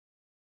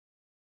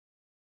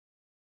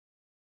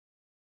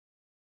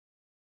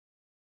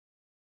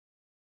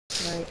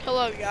Right.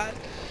 Hello, guys.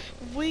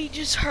 We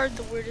just heard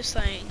the weirdest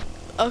thing.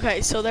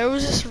 Okay, so there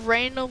was this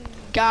random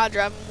guy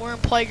driving. We're in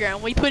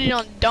playground. We put it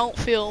on Don't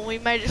Feel, and we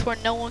made it where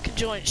no one can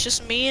join. It's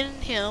just me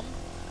and him.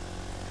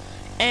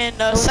 And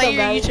What's say up,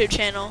 your guys? YouTube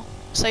channel.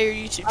 Say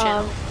your YouTube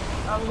channel.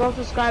 Go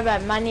subscribe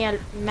at Manny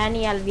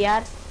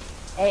Alvear,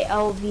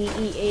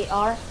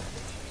 Alvear.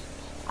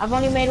 I've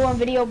only made one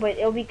video, but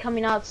it'll be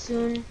coming out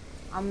soon.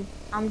 I'm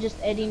just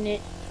editing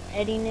it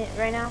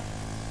right now.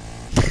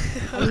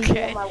 I'm using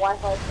Okay. my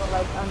Wi-Fi, so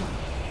like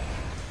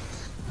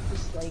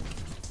just like.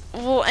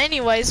 Well,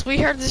 anyways, we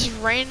heard this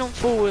random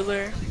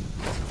four-wheeler,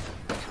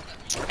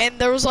 and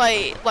there was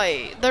like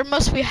there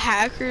must be a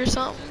hacker or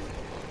something.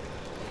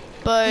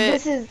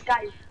 But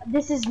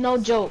This is no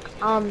joke.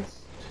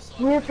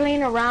 We were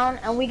playing around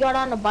and we got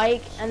on a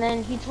bike, and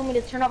then he told me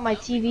to turn up my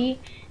TV,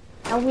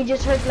 and we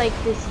just heard like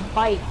this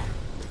bike,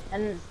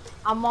 and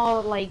I'm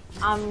all like,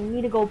 I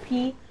need to go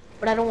pee,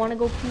 but I don't want to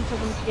go pee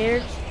because I'm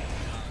scared.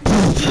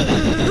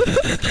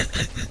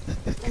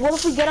 What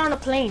if we get on a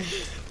plane?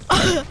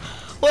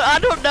 well, I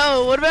don't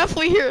know. What about if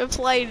we hear a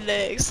plane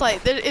next?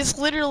 Like, it's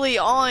literally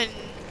on.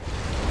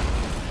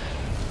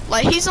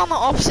 Like, he's on the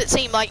opposite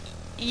team. Like,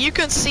 you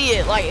can see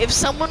it. Like, if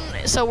someone.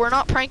 So, we're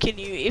not pranking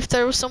you. If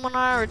there was someone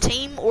on our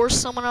team or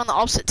someone on the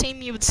opposite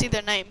team, you would see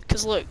their name.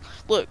 Because, look.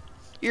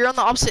 You're on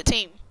the opposite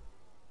team.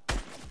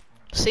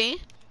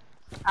 See?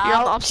 You're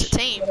on the opposite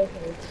team.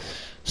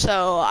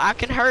 So, I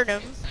can hurt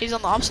him. He's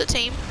on the opposite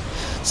team.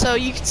 So,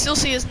 you can still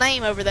see his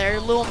name over there,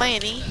 Little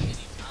Manny.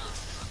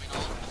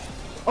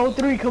 Oh,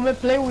 3, come and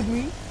play with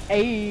me.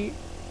 Hey.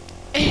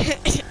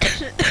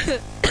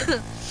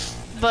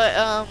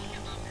 But,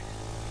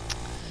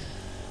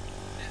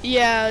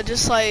 yeah,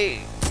 just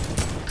like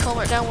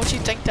comment down what you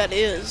think that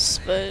is,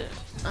 but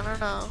I don't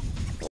know.